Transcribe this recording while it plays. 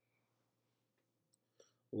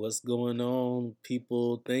What's going on,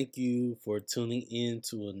 people? Thank you for tuning in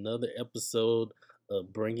to another episode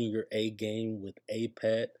of Bringing Your A Game with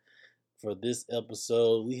APAT. For this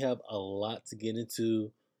episode, we have a lot to get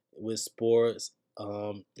into with sports.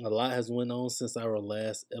 A lot has went on since our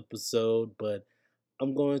last episode, but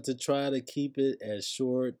I'm going to try to keep it as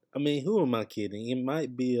short. I mean, who am I kidding? It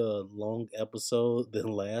might be a long episode than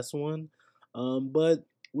last one, but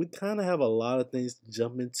we kind of have a lot of things to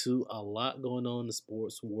jump into. A lot going on in the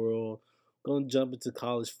sports world. Going to jump into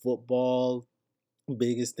college football.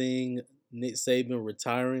 Biggest thing: Nick Saban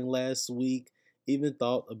retiring last week. Even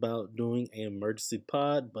thought about doing an emergency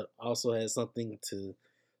pod, but also had something to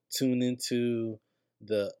tune into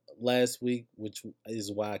the last week, which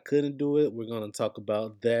is why I couldn't do it. We're going to talk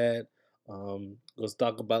about that. Let's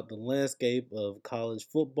talk about the landscape of college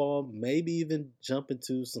football, maybe even jump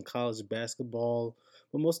into some college basketball.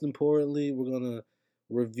 But most importantly, we're going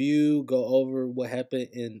to go over what happened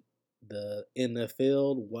in the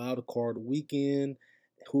NFL wild card weekend,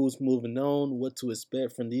 who's moving on, what to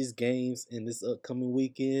expect from these games in this upcoming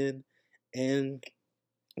weekend, and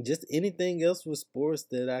just anything else with sports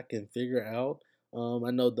that I can figure out.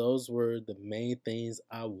 I know those were the main things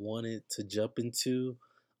I wanted to jump into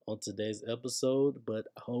on today's episode, but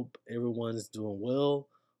I hope everyone is doing well.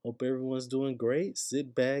 Hope everyone's doing great.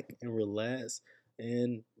 Sit back and relax,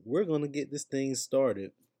 and we're going to get this thing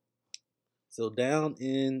started. So, down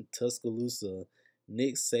in Tuscaloosa,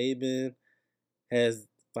 Nick Saban has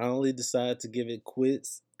finally decided to give it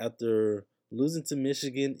quits after losing to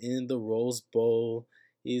Michigan in the Rose Bowl.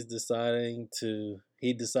 He decided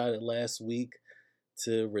last week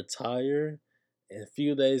to retire. And a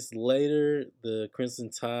few days later, the Crimson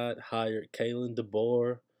Tide hired Kalen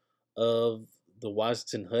Deboer of the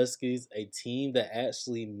Washington Huskies, a team that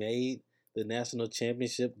actually made the national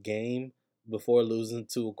championship game before losing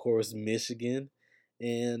to, of course, Michigan.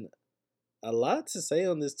 And a lot to say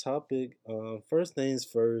on this topic. First things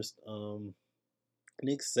first,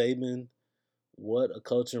 Nick Saban, what a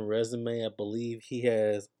coaching resume. I believe he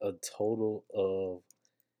has a total of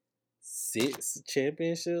 6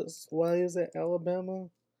 championships while he was at Alabama.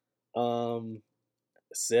 Um,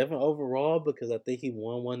 7 overall because I think he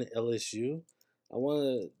won one at LSU. I want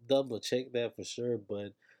to double check that for sure,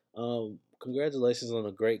 but congratulations on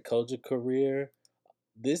a great coaching career.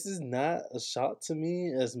 This is not a shock to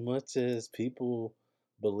me as much as people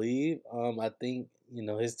believe. I think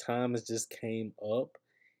his time has just came up.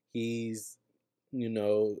 He's you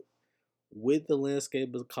know with the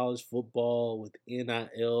landscape of college football, with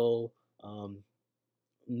NIL,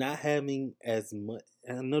 not having as much.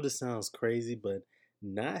 I know this sounds crazy, but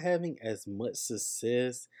not having as much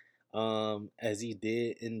success as he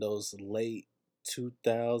did in those late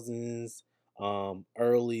 2000s,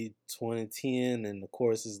 early 2010, and of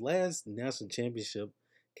course his last national championship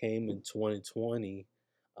came in 2020.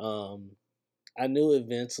 Um, I knew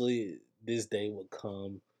eventually this day would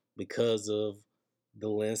come because of the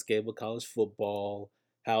landscape of college football,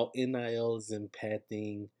 how NIL is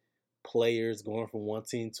impacting players going from one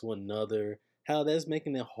team to another, how that's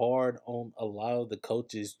making it hard on a lot of the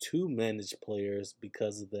coaches to manage players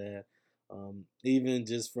because of that. Even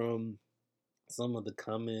just from some of the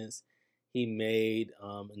comments he made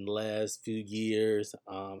in the last few years,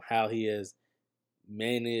 how he has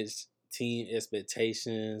managed team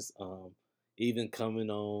expectations, even coming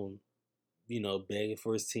on, begging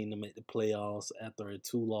for his team to make the playoffs after a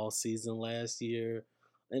 2-loss season last year,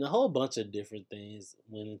 and a whole bunch of different things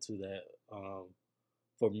went into that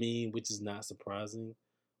for me, which is not surprising.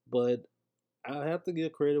 But I have to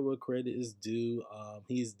give credit where credit is due.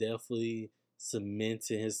 He's definitely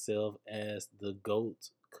cemented himself as the GOAT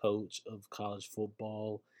coach of college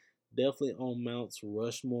football. Definitely on Mount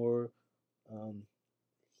Rushmore. Um,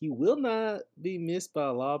 he will not be missed by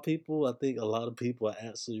a lot of people. I think a lot of people are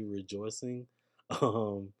actually rejoicing.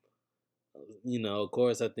 Um, of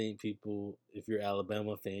course, I think people, if you're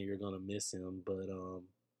Alabama fan, you're gonna miss him. But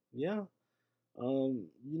yeah,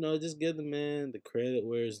 just give the man the credit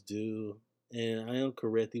where it's due. And I am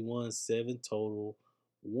correct. He won 7 total.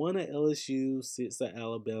 1 at LSU, 6 at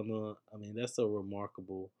Alabama. I mean, that's a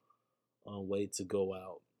remarkable way to go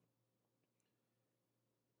out.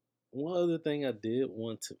 One other thing I did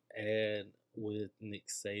want to add with Nick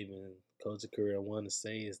Saban coaching career, I want to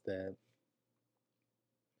say is that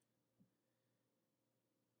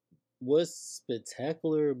what's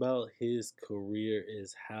spectacular about his career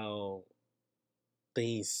is how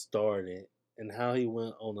things started and how he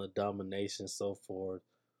went on a domination so forth,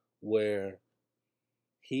 where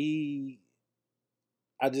he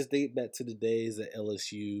I just think back to the days at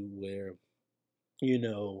LSU where, you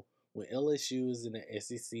know, when LSU is in the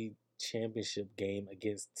SEC championship game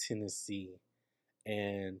against Tennessee,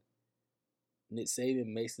 and Nick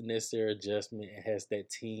Saban makes the necessary adjustment and has that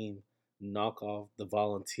team knock off the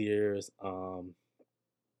Volunteers.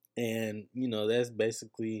 And that's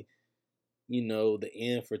basically the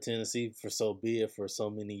end for Tennessee for so be it for so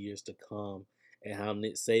many years to come, and how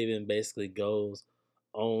Nick Saban basically goes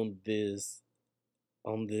on this.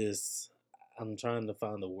 I'm trying to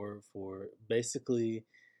find the word for it. Basically,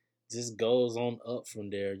 just goes on up from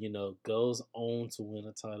there. Goes on to win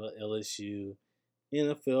a title at LSU.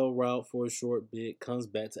 NFL route for a short bit, comes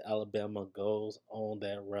back to Alabama, goes on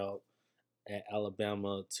that route at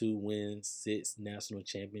Alabama to win 6 national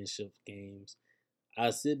championship games.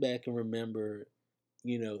 I sit back and remember,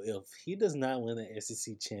 if he does not win the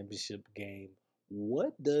SEC championship game,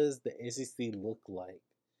 what does the SEC look like?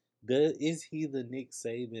 Is he the Nick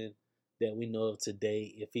Saban that we know of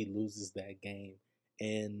today if he loses that game?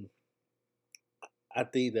 And I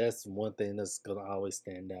think that's one thing that's going to always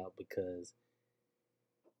stand out because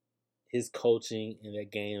his coaching in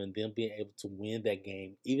that game and them being able to win that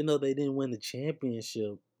game, even though they didn't win the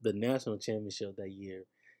championship, the national championship that year,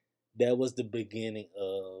 that was the beginning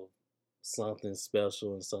of something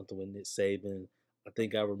special and something with Nick Saban. I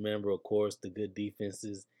think I remember, of course, the good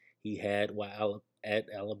defenses he had while at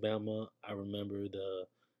Alabama. I remember the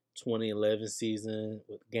 2011 season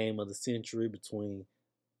with game of the century between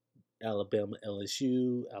Alabama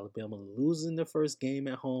LSU. Alabama losing their first game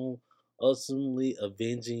at home, ultimately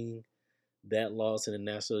avenging that loss in the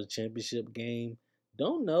national championship game.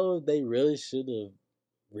 Don't know if they really should have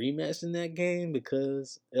rematched in that game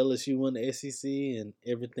because LSU won the SEC and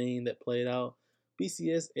everything that played out.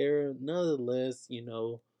 BCS era, nonetheless,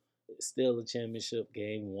 still a championship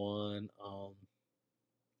game won.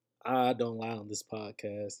 I don't lie on this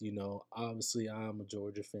podcast. Obviously I'm a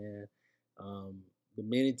Georgia fan. Um, the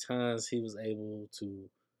many times he was able to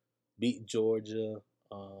beat Georgia,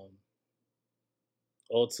 um,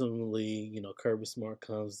 ultimately, Kirby Smart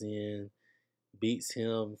comes in, beats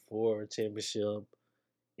him for a championship,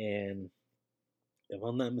 and if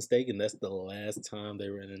I'm not mistaken, that's the last time they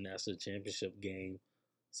were in a national championship game.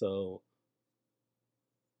 So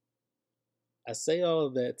I say all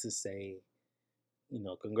of that to say,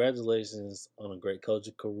 congratulations on a great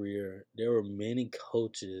coaching career. There were many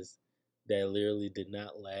coaches that literally did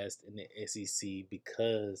not last in the SEC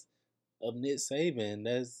because of Nick Saban.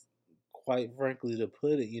 That's quite frankly to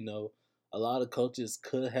put it. A lot of coaches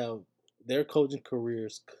could have their coaching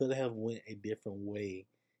careers could have went a different way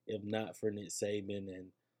if not for Nick Saban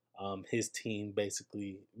and his team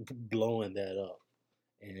basically blowing that up.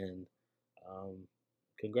 And um,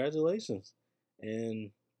 congratulations.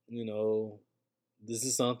 And you know, this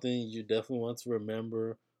is something you definitely want to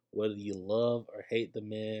remember, whether you love or hate the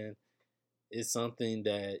man. It's something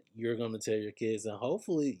that you're going to tell your kids, and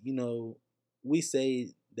hopefully, we say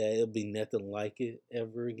that it'll be nothing like it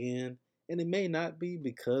ever again, and it may not be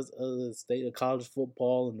because of the state of college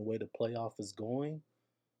football and the way the playoff is going,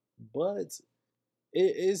 but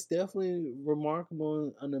it is definitely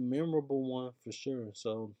remarkable and a memorable one for sure.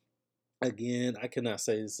 So again, I cannot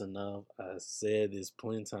say this enough. I said this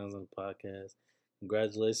plenty of times on the podcast.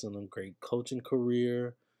 Congratulations on a great coaching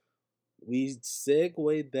career. We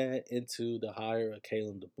segued that into the hire of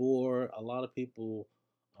Kalen Deboer. A lot of people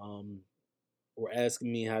um, were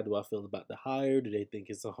asking me, how do I feel about the hire? Do they think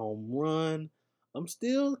it's a home run? I'm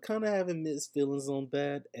still kind of having mixed feelings on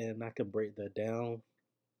that, and I can break that down.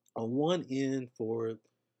 On one end,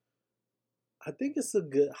 I think it's a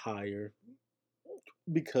good hire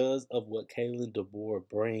because of what Kalen Deboer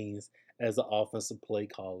brings as an offensive play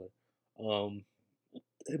caller. Um,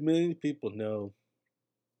 many people know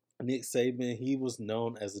Nick Saban, he was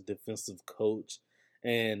known as a defensive coach,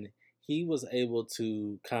 and he was able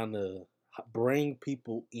to kind of bring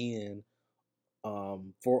people in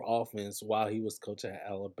for offense while he was coaching at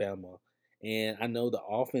Alabama. And I know the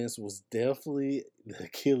offense was definitely the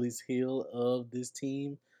Achilles heel of this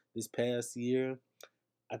team this past year.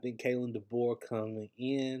 I think Kalen DeBoer coming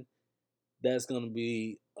in, that's going to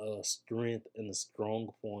be a strength and a strong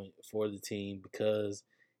point for the team because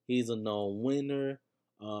he's a known winner.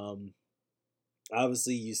 Um,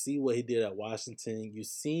 Obviously, you see what he did at Washington. You've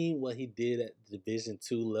seen what he did at Division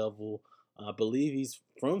II level. I believe he's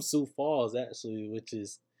from Sioux Falls, actually, which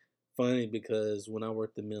is funny because when I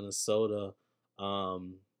worked in Minnesota,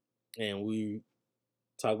 um, and we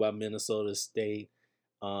talk about Minnesota State,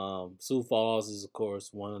 Sioux Falls is, of course,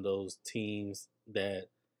 one of those teams that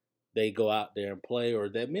they go out there and play or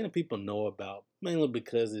that many people know about, mainly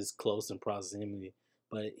because it's close in proximity.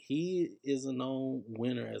 But he is a known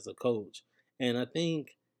winner as a coach. And I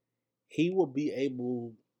think he will be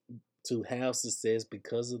able, to have success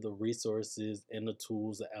because of the resources and the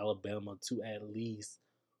tools of Alabama to at least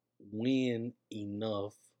win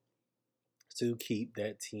enough to keep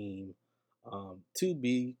that team to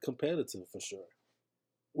be competitive for sure.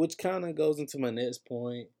 Which kind of goes into my next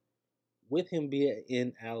point. With him being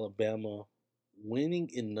in Alabama, winning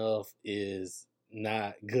enough is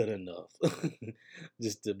not good enough.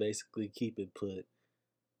 Just to basically keep it put.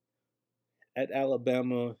 At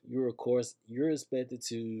Alabama, you're expected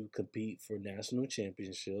to compete for national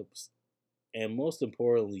championships, and most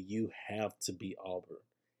importantly, you have to be Auburn.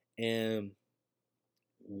 And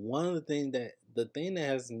one of the thing that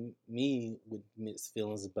has me with mixed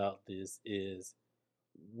feelings about this is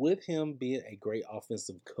with him being a great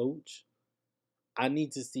offensive coach, I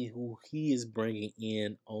need to see who he is bringing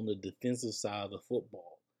in on the defensive side of the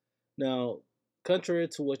football. Now, contrary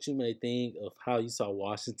to what you may think of how you saw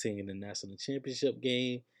Washington in the national championship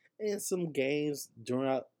game and some games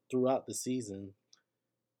throughout the season,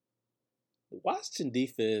 the Washington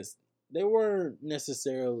defense, they weren't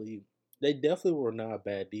necessarily they definitely were not a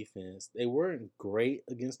bad defense. They weren't great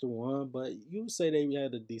against the run, but you would say they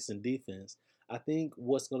had a decent defense. I think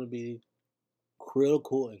what's going to be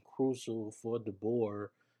critical and crucial for DeBoer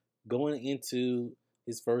going into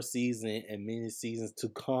his first season and many seasons to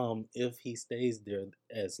come, if he stays there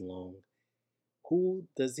as long, who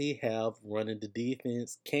does he have running the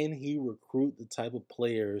defense? Can he recruit the type of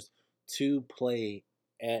players to play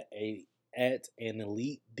at a at an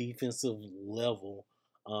elite defensive level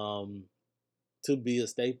um, to be a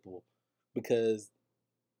staple? Because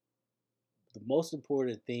the most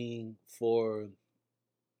important thing for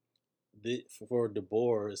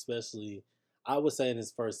DeBoer, especially, I would say in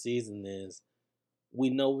his first season, is we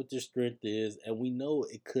know what their strength is, and we know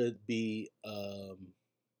it could be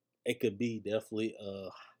definitely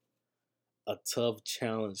a tough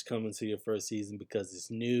challenge coming to your first season because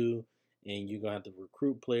it's new and you're gonna have to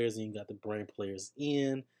recruit players and you got to bring players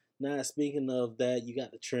in. Now, speaking of that, you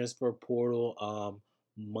got the transfer portal.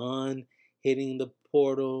 Munn hitting the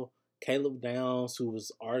portal. Caleb Downs, who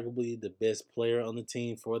was arguably the best player on the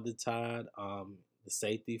team for the Tide, the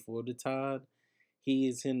safety for the Tide, he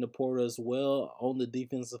is hitting the portal as well on the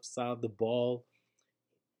defensive side of the ball.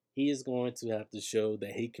 He is going to have to show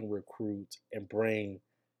that he can recruit and bring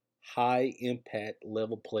high impact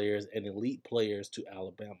level players and elite players to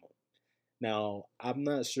Alabama. Now, I'm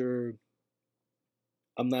not sure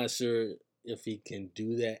if he can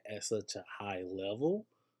do that at such a high level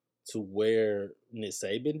to where Nick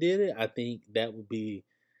Saban did it. I think that would be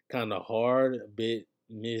kind of hard, a bit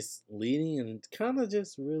misleading, and kind of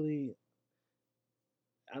just really.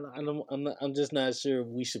 I'm just not sure if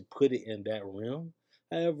we should put it in that realm.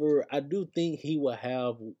 However, I do think he will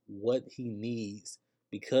have what he needs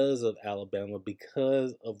because of Alabama,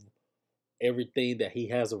 because of everything that he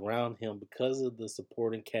has around him, because of the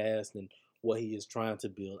supporting cast and what he is trying to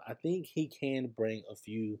build. I think he can bring a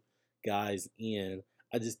few guys in.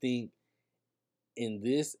 I just think in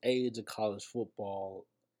this age of college football,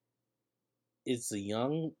 it's a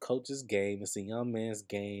young coach's game, it's a young man's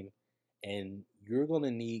game, and you're going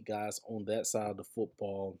to need guys on that side of the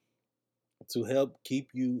football to help keep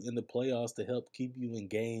you in the playoffs, to help keep you in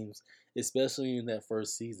games, especially in that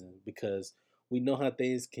first season, because we know how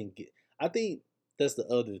things can get. I think that's the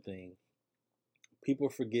other thing. People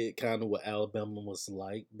forget kind of what Alabama was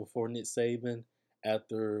like before Nick Saban,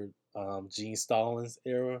 after Gene Stallings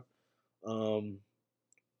era. Um,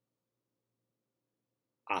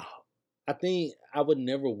 I, I think I would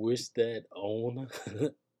never wish that on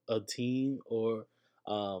a team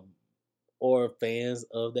um, or fans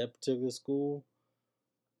of that particular school.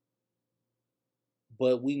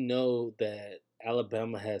 But we know that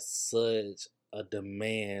Alabama has such a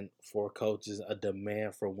demand for coaches, a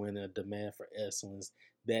demand for winning, a demand for excellence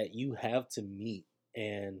that you have to meet.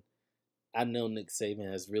 And I know Nick Saban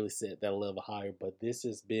has really set that level higher, but this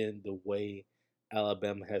has been the way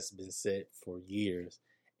Alabama has been set for years.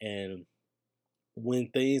 And when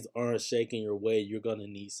things aren't shaking your way, you're going to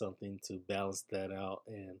need something to balance that out.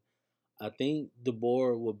 And I think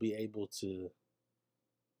DeBoer will be able to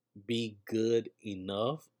be good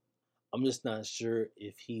enough. I'm just not sure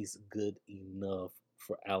if he's good enough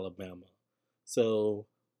for Alabama. So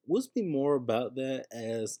we'll speak more about that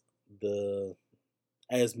the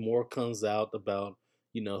as more comes out about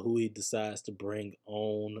who he decides to bring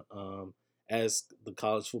on as the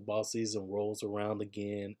college football season rolls around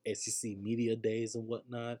again, SEC media days and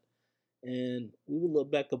whatnot, and we will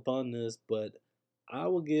look back upon this. But I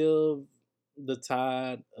will give the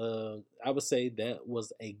Tide. I would say that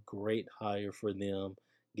was a great hire for them,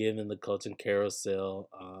 given the coaching carousel.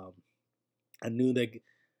 I knew they,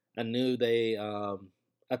 I knew they,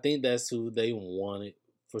 I think that's who they wanted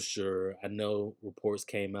for sure. I know reports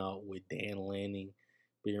came out with Dan Lanning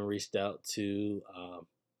being reached out to.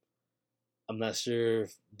 I'm not sure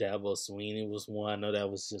if Dabo Sweeney was one. I know that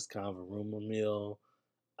was just kind of a rumor mill.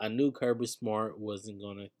 I knew Kirby Smart wasn't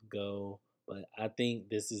going to go, but I think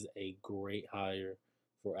this is a great hire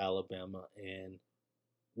for Alabama, and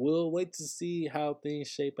we'll wait to see how things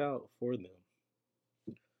shape out for them.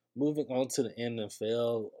 Moving on to the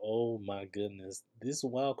NFL, oh my goodness, this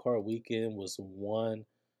wild card weekend was one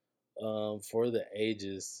for the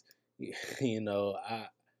ages. You know,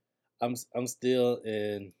 I'm still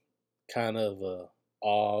in kind of a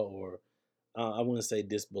awe, or I wouldn't say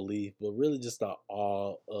disbelief, but really just a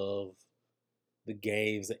awe of the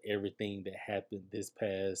games and everything that happened this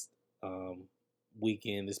past um,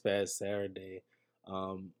 weekend, this past Saturday.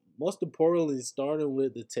 Um, Most importantly, starting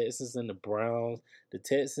with the Texans and the Browns. The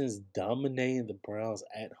Texans dominating the Browns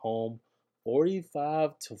at home,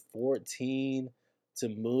 45-14, to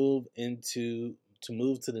move to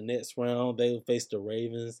the next round. They will face the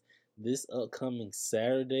Ravens this upcoming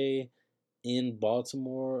Saturday in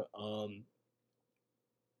Baltimore.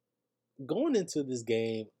 Going into this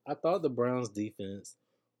game, I thought the Browns defense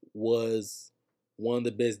was one of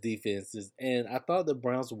the best defenses, and I thought the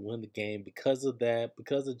Browns would win the game because of that,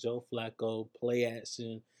 because of Joe Flacco, play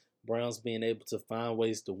action, Browns being able to find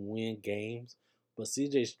ways to win games. But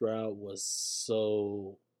CJ Stroud was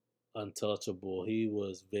so untouchable. He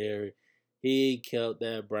kept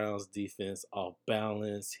that Browns defense off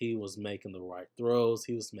balance. He was making the right throws,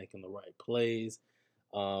 he was making the right plays.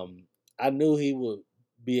 Um, I knew he would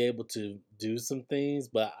be able to do some things,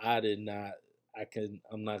 but I did not.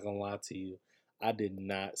 I'm not gonna lie to you. I did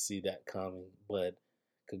not see that coming. But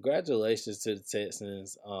congratulations to the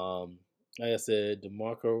Texans. Like I said,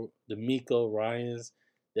 D'Amico Ryans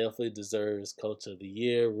definitely deserves Coach of the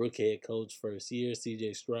Year, Rookie Head Coach first year.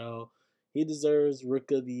 CJ Stroud, he deserves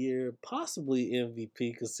Rookie of the Year, possibly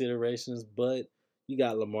MVP considerations. But you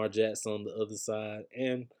got Lamar Jackson on the other side,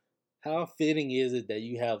 and how fitting is it that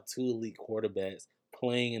you have two elite quarterbacks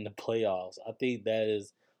playing in the playoffs?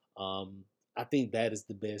 Um, I think that is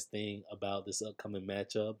the best thing about this upcoming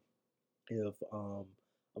matchup. If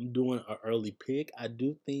I'm doing an early pick, I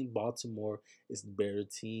do think Baltimore is the better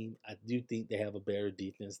team. I do think they have a better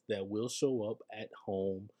defense that will show up at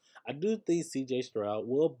home. I do think CJ Stroud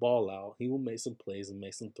will ball out. He will make some plays and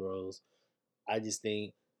make some throws. I just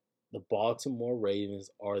think the Baltimore Ravens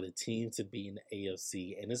are the team to beat in the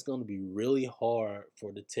AFC, and it's going to be really hard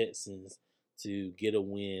for the Texans to get a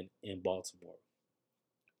win in Baltimore.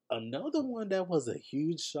 Another one that was a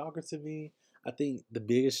huge shocker to me, I think the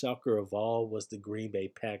biggest shocker of all was the Green Bay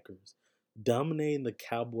Packers dominating the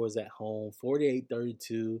Cowboys at home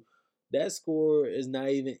 48-32. That score is not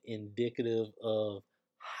even indicative of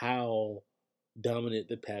how dominant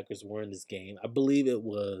the Packers were in this game. I believe it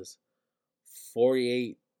was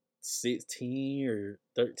 48-16 or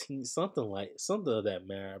 13, something of that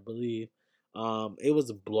matter, I believe. It was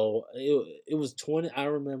a blow. It was 20. I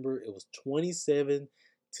remember it was 27-7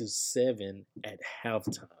 at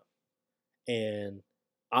halftime, and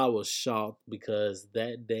I was shocked because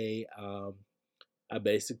that day I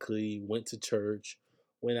basically went to church,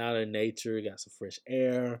 went out in nature, got some fresh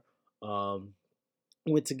air. Um,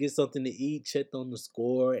 Went to get something to eat, checked on the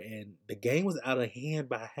score, and the game was out of hand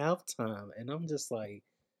by halftime. And I'm just like,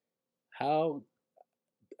 how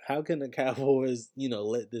how can the Cowboys,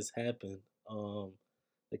 let this happen? Um,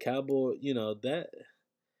 the Cowboy, a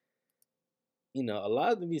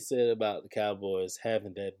lot to be said about the Cowboys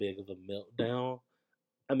having that big of a meltdown.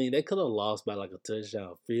 I mean, they could have lost by like a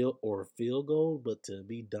touchdown field or a field goal, but to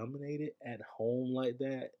be dominated at home like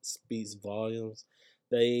that speaks volumes.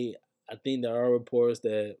 They, I think there are reports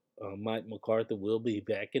that Mike McCarthy will be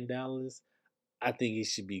back in Dallas. I think he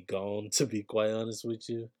should be gone. To be quite honest with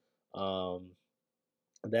you, um,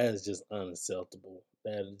 that is just unacceptable.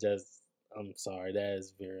 I'm sorry, that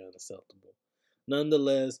is very unacceptable.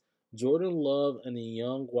 Nonetheless, Jordan Love and the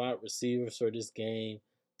young wide receivers for this game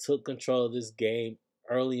took control of this game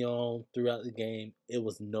early on throughout the game. It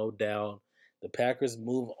was no doubt. The Packers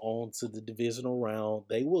move on to the divisional round.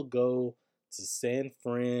 They will go to San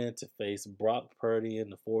Fran to face Brock Purdy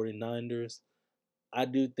and the 49ers. I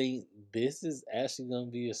do think this is actually going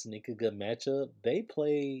to be a sneaky good matchup. They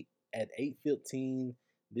play at 8:15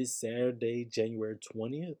 this Saturday, January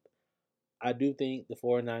 20th. I do think the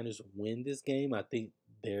 49ers win this game. I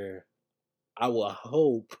will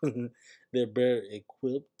hope they're better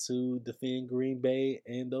equipped to defend Green Bay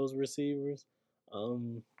and those receivers.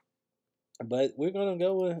 Um, but we're gonna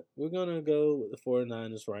go with the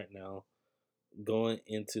 49ers right now going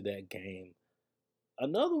into that game.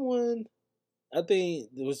 Another one, I think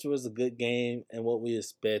this was a good game and what we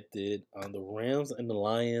expected. The Rams and the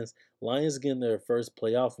Lions. Lions getting their first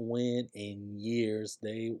playoff win in years.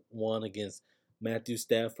 They won against Matthew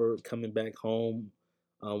Stafford coming back home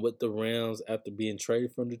with the Rams after being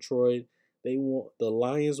traded from Detroit. They won. The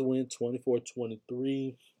Lions win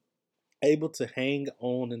 24-23, able to hang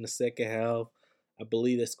on in the second half. I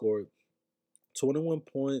believe they scored 21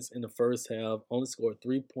 points in the first half, only scored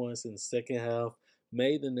 3 points in the second half,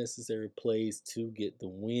 made the necessary plays to get the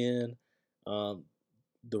win. Um,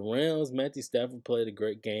 the Rams, Matthew Stafford played a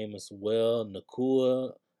great game as well.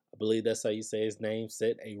 Nakua, I believe that's how you say his name,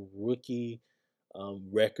 set a rookie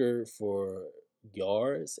record for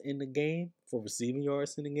yards in the game, for receiving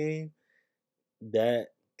yards in the game. That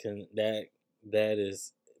can that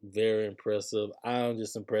is very impressive. I'm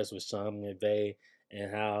just impressed with Sean McVay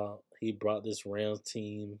and how he brought this Rams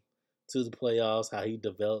team to the playoffs, how he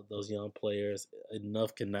developed those young players.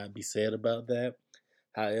 Enough cannot be said about that.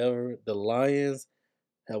 However, the Lions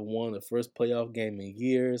have won the first playoff game in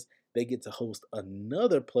years. They get to host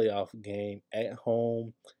another playoff game at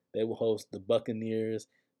home. They will host the Buccaneers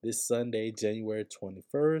this Sunday, January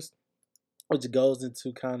 21st, which goes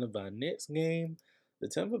into kind of our next game. The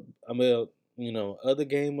Tampa, I mean, other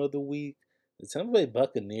game of the week. The Tampa Bay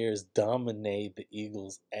Buccaneers dominate the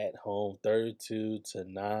Eagles at home,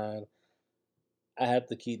 32-9. I have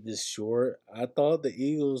to keep this short. I thought the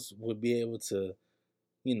Eagles would be able to,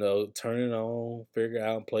 turn it on, figure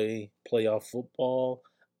out and play playoff football.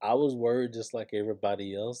 I was worried just like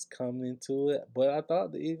everybody else coming into it, but I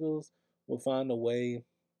thought the Eagles would find a way.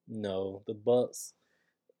 No, the Bucks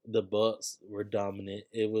were dominant.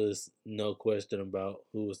 It was no question about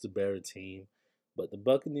who was the better team. But the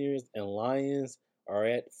Buccaneers and Lions are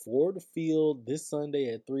at Ford Field this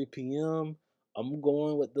Sunday at 3 p.m. I'm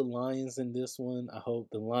going with the Lions in this one. I hope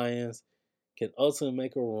the Lions can also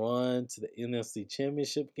make a run to the NFC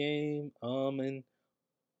Championship game. And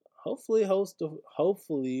hopefully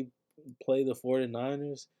play the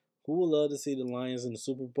 49ers. Who would love to see the Lions in the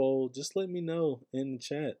Super Bowl? Just let me know in the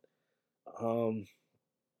chat. Um,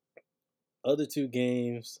 Other two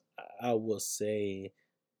games, I will say.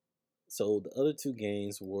 So the other two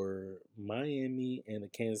games were Miami and the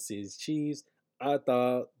Kansas City Chiefs. I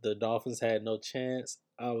thought the Dolphins had no chance.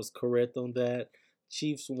 I was correct on that.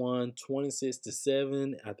 Chiefs won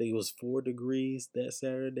 26-7. I think it was 4 degrees that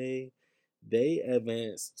Saturday. They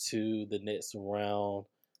advanced to the next round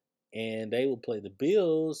and they will play the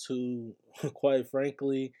Bills, who, quite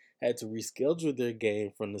frankly, had to reschedule their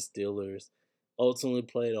game from the Steelers. Ultimately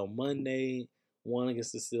played on Monday, won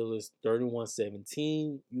against the Steelers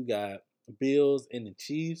 31-17. You got Bills and the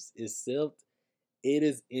Chiefs, except it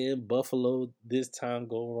is in Buffalo this time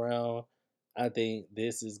go around. I think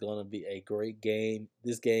this is going to be a great game.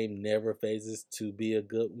 This game never phases to be a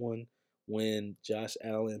good one when Josh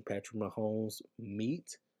Allen and Patrick Mahomes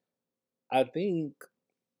meet. I think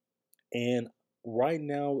and right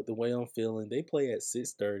now, with the way I'm feeling, they play at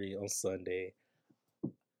 6:30 on Sunday.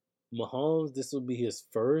 Mahomes, this will be his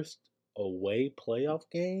first away playoff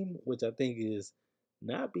game, which I think is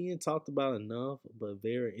not being talked about enough, but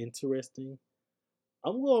very interesting.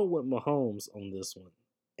 I'm going with Mahomes on this one,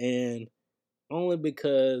 and only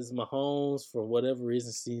because Mahomes, for whatever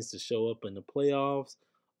reason, seems to show up in the playoffs.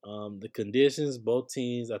 The conditions, both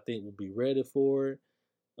teams, I think, will be ready for it.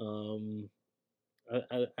 Um,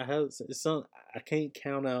 I have some. I can't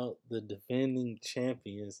count out the defending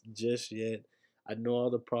champions just yet. I know all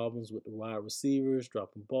the problems with the wide receivers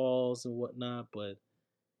dropping balls and whatnot, but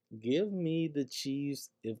give me the Chiefs.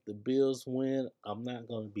 If the Bills win, I'm not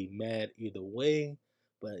going to be mad either way.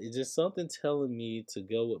 But it's just something telling me to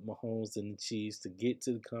go with Mahomes and the Chiefs to get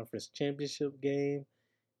to the conference championship game,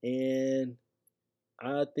 and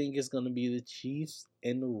I think it's going to be the Chiefs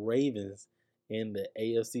and the Ravens in the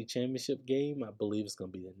AFC Championship game. I believe it's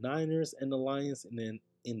going to be the Niners and the Lions, and then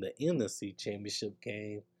in the NFC Championship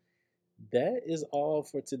game. That is all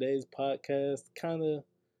for today's podcast. Kind of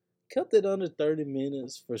kept it under 30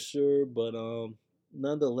 minutes for sure, but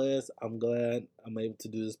nonetheless, I'm glad I'm able to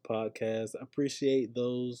do this podcast. I appreciate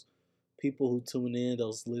those people who tune in,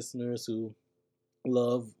 those listeners who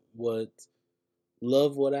love what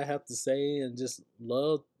love what I have to say and just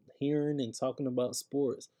love hearing and talking about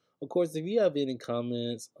sports. Of course, if you have any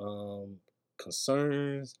comments,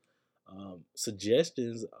 concerns,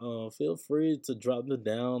 suggestions, feel free to drop them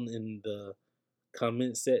down in the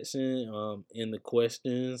comment section, in the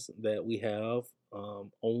questions that we have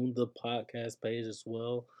on the podcast page as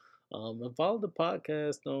well. And follow the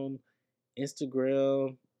podcast on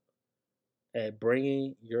Instagram at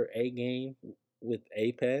Bringing Your A Game with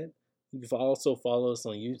APAD. You can also follow us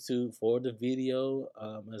on YouTube for the video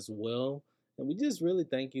as well. And we just really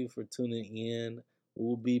thank you for tuning in.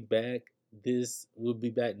 We'll be back we'll be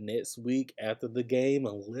back next week after the game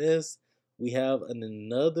unless we have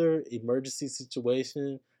another emergency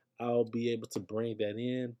situation. I'll be able to bring that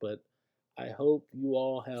in, but I hope you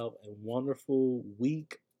all have a wonderful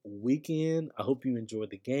weekend. I hope you enjoy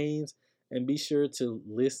the games and be sure to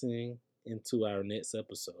listen into our next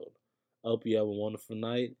episode. I hope you have a wonderful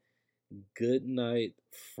night. Good night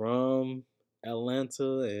from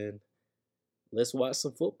Atlanta, and let's watch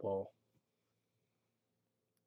some football.